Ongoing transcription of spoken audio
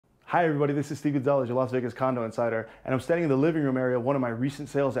Hi everybody, this is Steve Gonzalez, your Las Vegas condo insider, and I'm standing in the living room area of one of my recent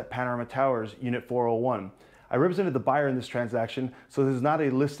sales at Panorama Towers, Unit 401. I represented the buyer in this transaction, so this is not a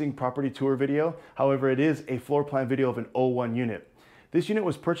listing property tour video. However, it is a floor plan video of an '01 unit. This unit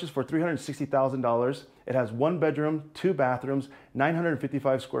was purchased for $360,000. It has 1 bedroom, 2 bathrooms,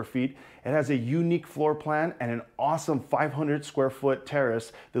 955 square feet. It has a unique floor plan and an awesome 500 square foot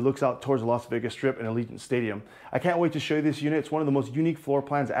terrace that looks out towards the Las Vegas Strip and Allegiant Stadium. I can't wait to show you this unit. It's one of the most unique floor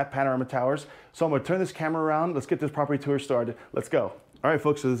plans at Panorama Towers. So I'm gonna turn this camera around. Let's get this property tour started. Let's go. All right,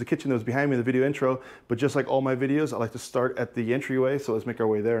 folks, so there's a kitchen that was behind me in the video intro, but just like all my videos, I like to start at the entryway, so let's make our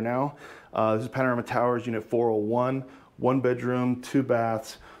way there now. This is Panorama Towers, Unit 401, 1 bedroom, 2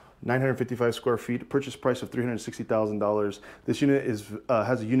 baths, 955 square feet, purchase price of $360,000. This unit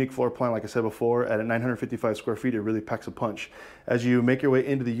has a unique floor plan, like I said before. At 955 square feet, it really packs a punch. As you make your way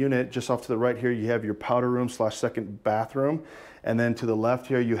into the unit, just off to the right here, you have your powder room / second bathroom. And then to the left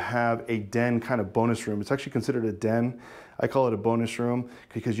here, you have a den kind of bonus room. It's actually considered a den. I call it a bonus room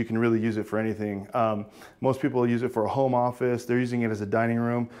because you can really use it for anything. Most people use it for a home office. They're using it as a dining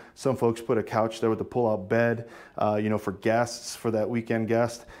room. Some folks put a couch there with a pull-out bed, for guests, for that weekend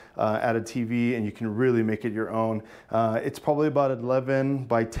guest. Add a TV, and you can really make it your own. It's probably about 11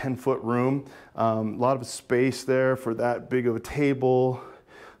 by 10 foot room. A lot of space there for that big of a table.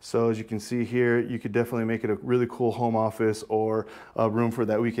 So as you can see here, you could definitely make it a really cool home office or a room for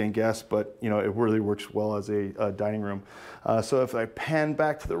that weekend guest, but it really works well as a dining room. So if I pan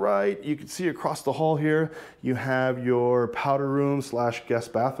back to the right, you can see across the hall here, you have your powder room /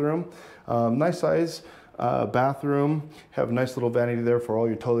 guest bathroom. Nice size bathroom, have a nice little vanity there for all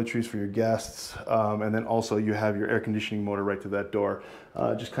your toiletries for your guests. And then also you have your air conditioning motor right to that door.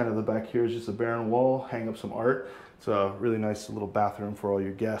 Just kind of the back here is just a barren wall, hang up some art. It's a really nice little bathroom for all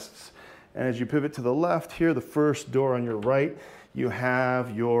your guests. And as you pivot to the left here, the first door on your right, you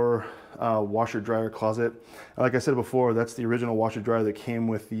have your washer dryer closet. And like I said before, that's the original washer dryer that came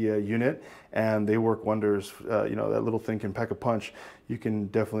with the unit, and they work wonders. That little thing can pack a punch. You can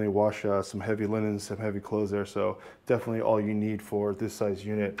definitely wash some heavy linens, some heavy clothes there. So definitely all you need for this size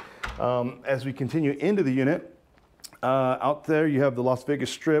unit. As we continue into the unit, out there you have the Las Vegas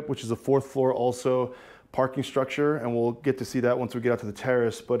Strip, which is a 4th floor also parking structure, and we'll get to see that once we get out to the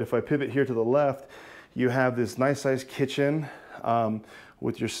terrace. But if I pivot here to the left, you have this nice sized kitchen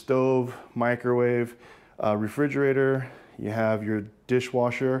with your stove, microwave, refrigerator. You have your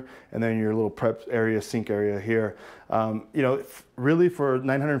dishwasher, and then your little prep area, sink area here. Really for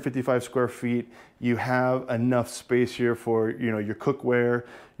 955 square feet, you have enough space here for your cookware,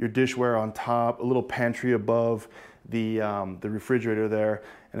 your dishware on top, a little pantry above the refrigerator there.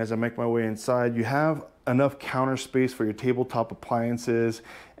 And as I make my way inside, you have enough counter space for your tabletop appliances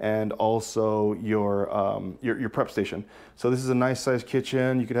and also your prep station. So this is a nice sized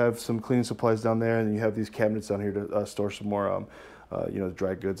kitchen. You could have some cleaning supplies down there, and you have these cabinets down here to store some more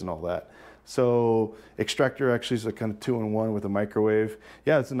dry goods and all that. So extractor actually is a kind of 2-in-1 with a microwave.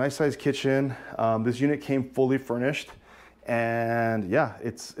 Yeah, it's a nice sized kitchen. This unit came fully furnished, and yeah,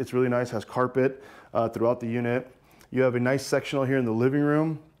 it's really nice. Has carpet throughout the unit. You have a nice sectional here in the living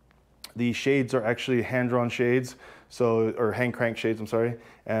room. The shades are actually hand-drawn shades, or hand-crank shades, I'm sorry,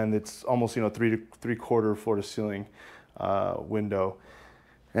 and it's almost 3/4 floor to ceiling window.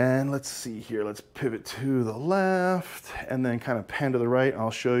 And let's see here, let's pivot to the left and then kind of pan to the right.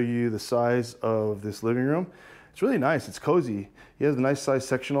 I'll show you the size of this living room. It's really nice, it's cozy. You have a nice size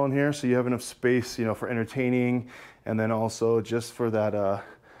sectional in here, so you have enough space, for entertaining, and then also just for that,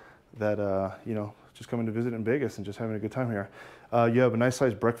 just coming to visit in Vegas and just having a good time here. You have a nice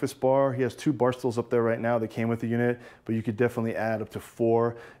sized breakfast bar. He has 2 bar stools up there right now that came with the unit, but you could definitely add up to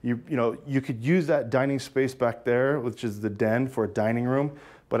 4. You could use that dining space back there, which is the den, for a dining room,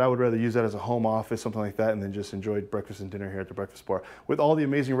 but I would rather use that as a home office, something like that, and then just enjoy breakfast and dinner here at the breakfast bar. With all the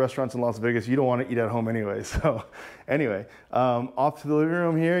amazing restaurants in Las Vegas, you don't want to eat at home anyway. So anyway, off to the living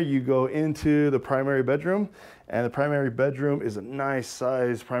room here, you go into the primary bedroom, and the primary bedroom is a nice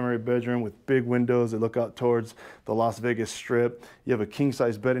size primary bedroom with big windows that look out towards the Las Vegas Strip. You have a king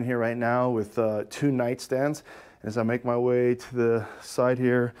size bed in here right now with 2 nightstands. As I make my way to the side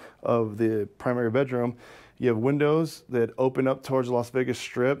here of the primary bedroom, you have windows that open up towards the Las Vegas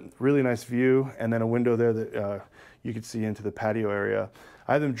Strip, really nice view, and then a window there that you can see into the patio area.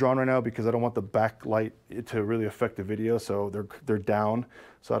 I have them drawn right now because I don't want the backlight to really affect the video, so they're down,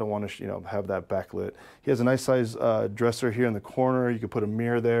 so I don't want to have that backlit. He has a nice size dresser here in the corner. You could put a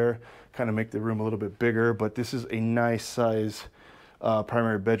mirror there, kind of make the room a little bit bigger, but this is a nice size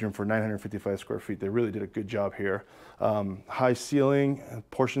primary bedroom for 955 square feet. They really did a good job here. High ceiling,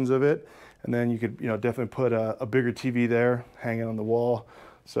 portions of it. And then you could definitely put a bigger TV there, hanging on the wall.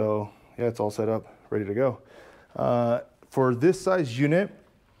 So yeah, it's all set up, ready to go. For this size unit,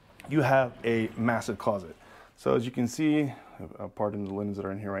 you have a massive closet. So as you can see, pardon the linens that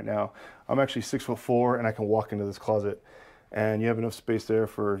are in here right now, I'm actually 6'4" and I can walk into this closet, and you have enough space there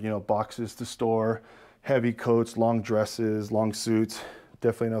for, you know, boxes to store, heavy coats, long dresses, long suits.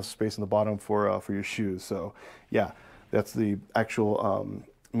 Definitely enough space in the bottom for your shoes. So yeah, that's the actual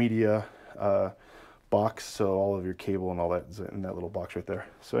media box. So all of your cable and all that is in that little box right there.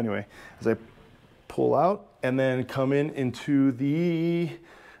 So anyway, as I pull out and then come into the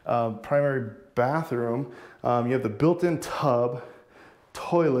primary bathroom, you have the built-in tub,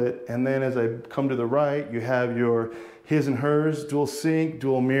 toilet, and then as I come to the right, you have your his and hers, dual sink,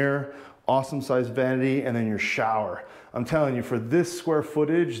 dual mirror, awesome size vanity, and then your shower. I'm telling you, for this square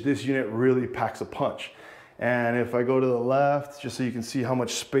footage, this unit really packs a punch. And if I go to the left, just so you can see how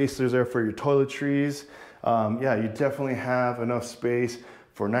much space there's there for your toiletries, yeah, you definitely have enough space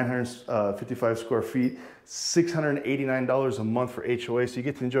for 955 square feet, $689 a month for HOA. So you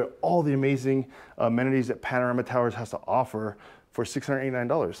get to enjoy all the amazing amenities that Panorama Towers has to offer for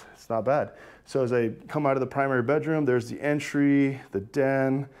 $689. It's not bad. So as I come out of the primary bedroom, there's the entry, the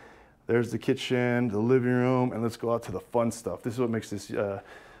den, there's the kitchen, the living room, and let's go out to the fun stuff. This is what makes this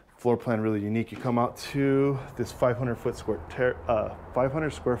floor plan really unique. You come out to this 500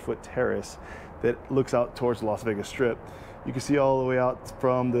 square foot terrace that looks out towards the Las Vegas Strip. You can see all the way out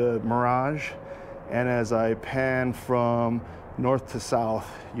from the Mirage, and as I pan from north to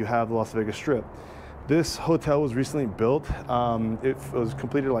south, you have the Las Vegas Strip. This hotel was recently built. It was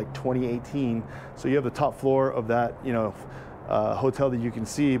completed like 2018, so you have the top floor of that, you know, hotel that you can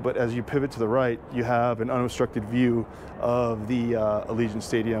see, but as you pivot to the right, you have an unobstructed view of the Allegiant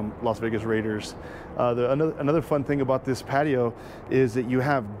Stadium, Las Vegas Raiders. Another fun thing about this patio is that you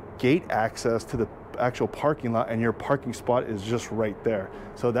have gate access to the actual parking lot, and your parking spot is just right there.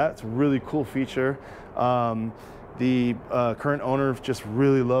 So that's a really cool feature. The current owner just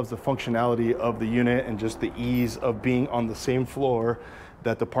really loves the functionality of the unit and just the ease of being on the same floor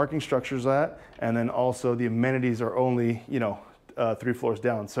that the parking structure's at, and then also the amenities are only, you know, 3 floors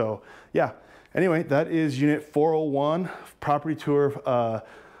down. So yeah, anyway, that is unit 401, property tour,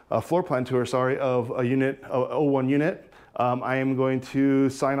 floor plan tour, sorry, of a unit, 01 unit. I am going to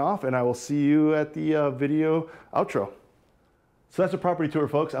sign off, and I will see you at the video outro. So that's a property tour,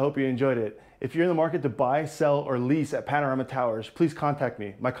 folks. I hope you enjoyed it. If you're in the market to buy, sell, or lease at Panorama Towers, please contact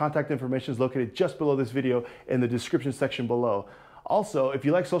me. My contact information is located just below this video in the description section below. Also, if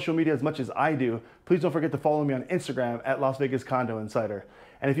you like social media as much as I do, please don't forget to follow me on Instagram at Las Vegas Condo Insider.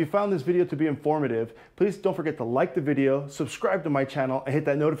 And if you found this video to be informative, please don't forget to like the video, subscribe to my channel, and hit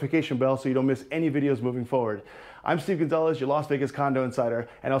that notification bell so you don't miss any videos moving forward. I'm Steve Gonzalez, your Las Vegas Condo Insider,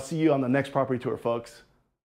 and I'll see you on the next property tour, folks.